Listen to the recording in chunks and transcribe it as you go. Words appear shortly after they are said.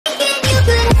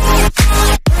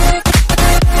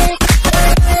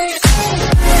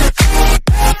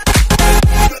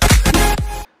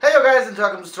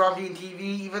Strong Bean TV,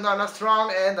 even though I'm not strong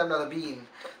and I'm not a bean.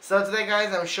 So today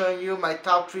guys, I'm showing you my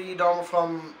top 3 normal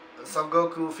from Son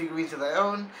Goku figurines that I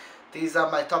own. These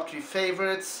are my top 3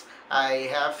 favorites. I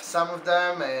have some of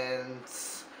them,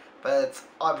 but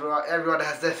everyone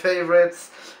has their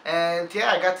favorites. And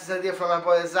yeah, I got this idea from my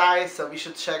boy Azai, so we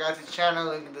should check out his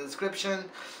channel, link in the description.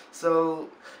 So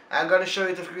I'm gonna show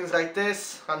you the figurines like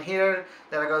this on here,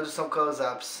 then I'm gonna do some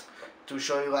close-ups to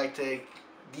show you like the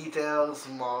details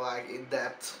more like in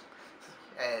depth.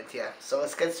 And yeah, so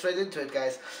let's get straight into it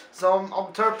guys. So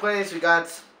on third place we got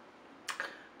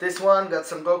this one, got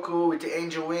Son Goku with the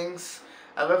angel wings.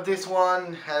 I love this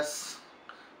one, has,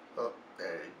 oh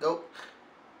there you go.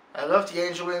 I love the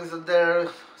angel wings in there,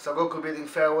 Son Goku bidding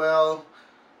farewell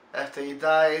after he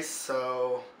dies,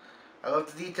 so I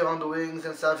love the detail on the wings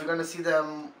and stuff. You're gonna see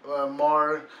them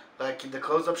more like in the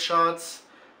close-up shots,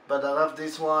 but I love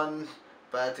this one,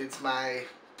 but it's my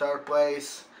third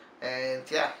place. And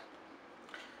yeah,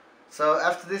 so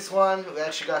after this one we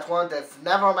actually got one that's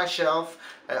never on my shelf.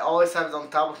 I always have it on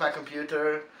top of my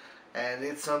computer, and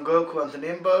it's Son Goku on the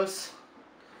Nimbus.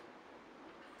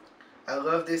 I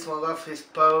love this one, love his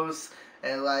pose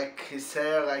and like his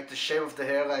hair, like the shape of the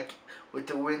hair, like with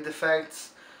the wind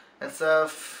effects and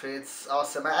stuff. It's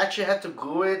awesome. I actually had to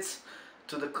glue it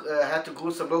to the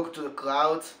Son Goku to the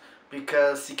cloud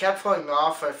because he kept falling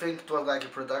off. I think it was like a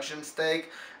production mistake.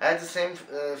 I had the same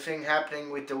thing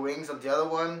happening with the wings of the other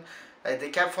one. They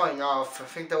kept falling off. I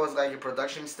think that was like a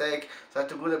production mistake, so I had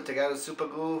to glue them together with super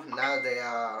glue. Now they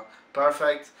are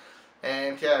perfect.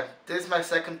 And yeah, this is my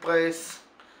second place.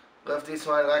 Love this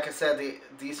one. Like I said,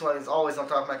 this one is always on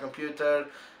top of my computer.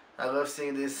 I love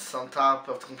seeing this on top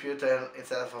of the computer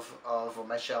instead of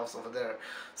my shelves over there.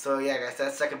 So yeah guys,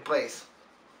 that's second place.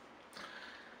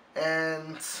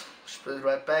 And just put it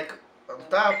right back on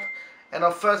top. And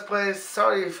on first place,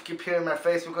 sorry if you keep hearing my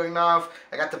Facebook going off.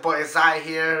 I got the boy Azai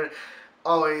here,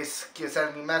 always keeps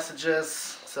sending me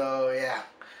messages. So yeah,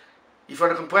 if you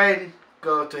want to complain,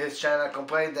 go to his channel,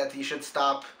 complain that he should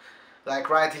stop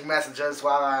like writing messages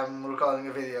while I'm recording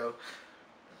a video.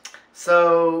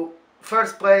 So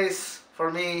first place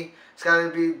for me is gonna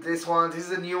be this one.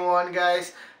 This is a new one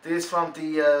guys. This is from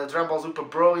the Dragon Ball Super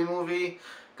Broly movie.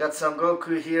 Got Son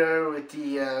Goku here with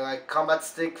the like combat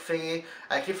stick thingy.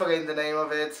 I keep forgetting the name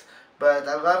of it, but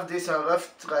I love this one. I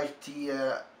love like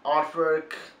the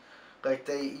artwork like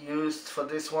they used for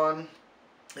this one.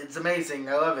 It's amazing.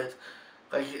 I love it.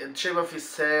 Like the shape of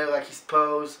his hair, like his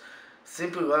pose.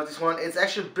 Simply love this one. It's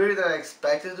actually bigger than I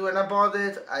expected when I bought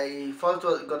it. I thought it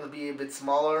was gonna be a bit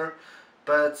smaller,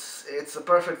 but it's a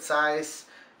perfect size,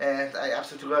 and I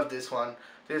absolutely love this one.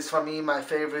 This is for me my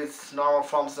favorite normal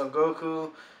from Son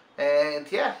Goku. And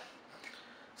yeah,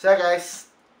 so guys,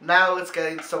 now let's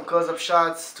get into some close-up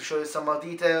shots to show you some more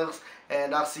details,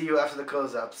 and I'll see you after the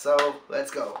close-up. So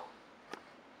let's go.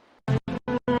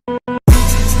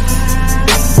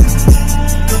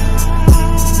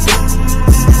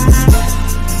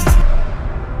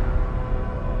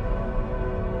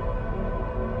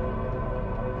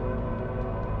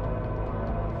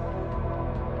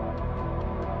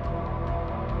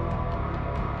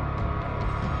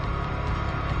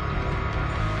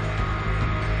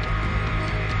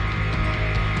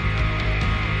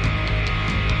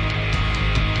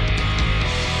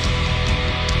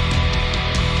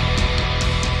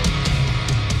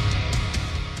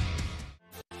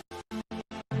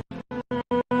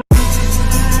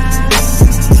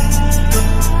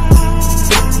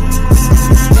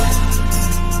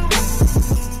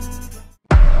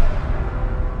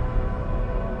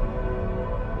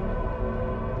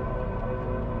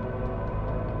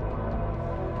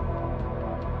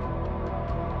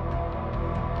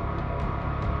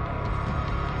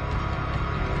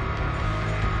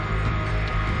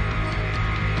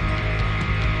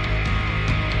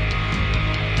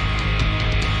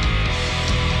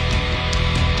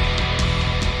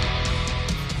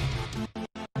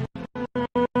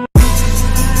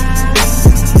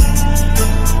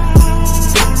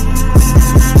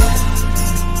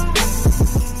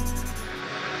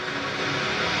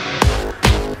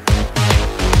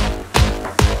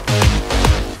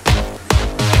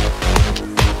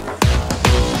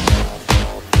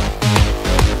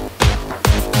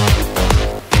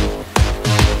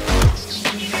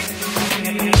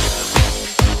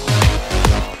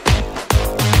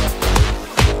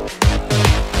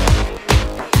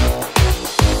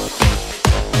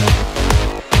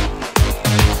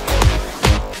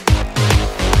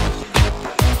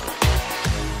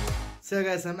 So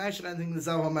guys, I'm actually editing this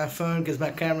out on my phone because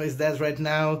my camera is dead right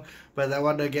now, but I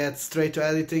want to get straight to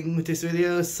editing with this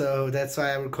video, so that's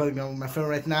why I'm recording on my phone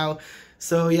right now.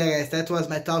 So yeah, guys, that was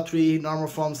my top 3 normal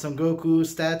forms Son Goku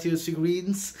statues,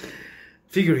 figurines.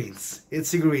 Figurines. It's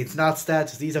figurines, not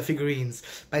statues. These are figurines.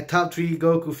 My top 3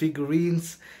 Goku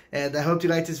figurines. And I hope you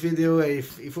like this video.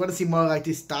 If you want to see more like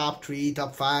these top 3,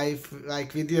 top 5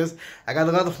 like videos, I got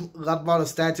a lot more of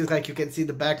statues like you can see in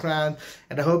the background.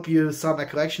 And I hope you saw my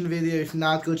collection video. If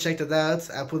not, go check that out.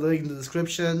 I'll put a link in the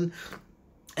description.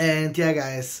 And yeah,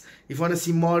 guys, if you want to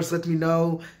see more, just let me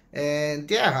know. And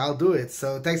yeah, I'll do it.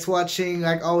 So thanks for watching.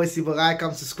 Like always, leave a like,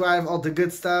 comment, subscribe, all the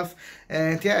good stuff.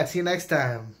 And yeah, see you next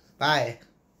time. Bye.